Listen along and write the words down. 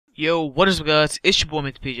Yo, what is up guys? It's your boy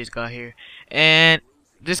Mr. PJ's guy here. And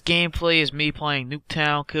this gameplay is me playing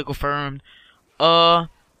Nuketown, kill confirmed. As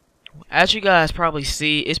you guys probably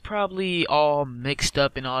see, it's probably all mixed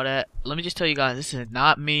up and all that. Let me just tell you guys, this is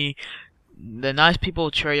not me. The nice people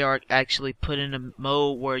of Treyarch actually put in a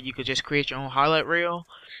mode where you could just create your own highlight reel.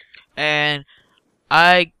 And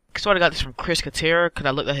I sort of got this from KKatera because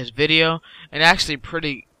I looked at his video, and actually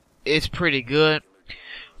it's pretty good.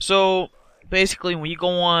 So basically, when you go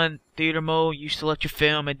on theater mode, you select your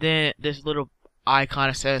film, and then this little icon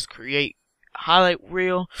that says create highlight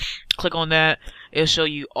reel. Click on that. It'll show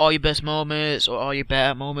you all your best moments or all your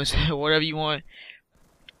bad moments, whatever you want.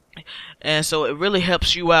 And so it really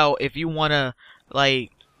helps you out if you want to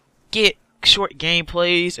like get short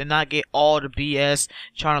gameplays and not get all the BS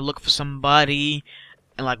trying to look for somebody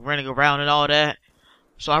and like running around and all that.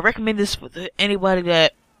 So I recommend this for anybody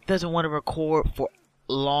that doesn't want to record for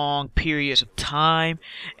long periods of time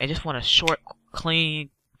and just want a short, clean,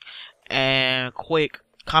 and quick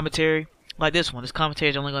commentary like this one. This commentary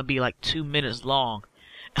is only going to be like 2 minutes long.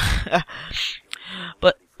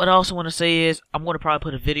 But what I also want to say is I'm going to probably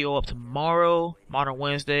put a video up tomorrow, Modern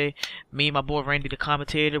Wednesday. Me and my boy Randy the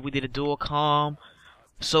Commentator, we did a dual comm.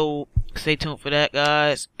 So stay tuned for that,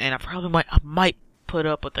 guys. And I might put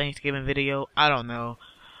up a Thanksgiving video. I don't know.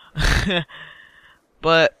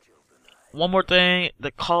 But one more thing, the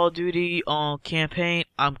Call of Duty campaign,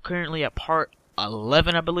 I'm currently at part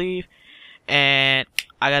 11, I believe, and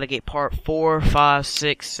I gotta get part 4, 5,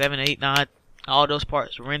 6, 7, 8, 9, all those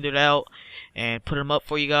parts rendered out and put them up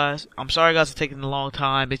for you guys. I'm sorry guys, it's taking a long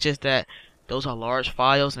time. It's just that those are large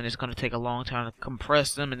files and it's gonna take a long time to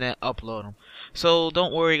compress them and then upload them. So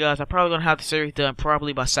don't worry guys, I'm probably gonna have the series done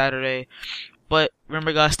probably by Saturday. But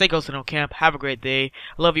remember guys, stay close to no camp. Have a great day.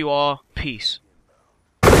 Love you all. Peace.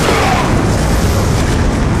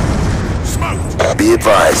 Be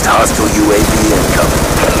advised, hostile UAV incoming.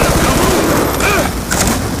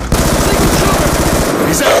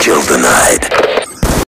 Kill denied.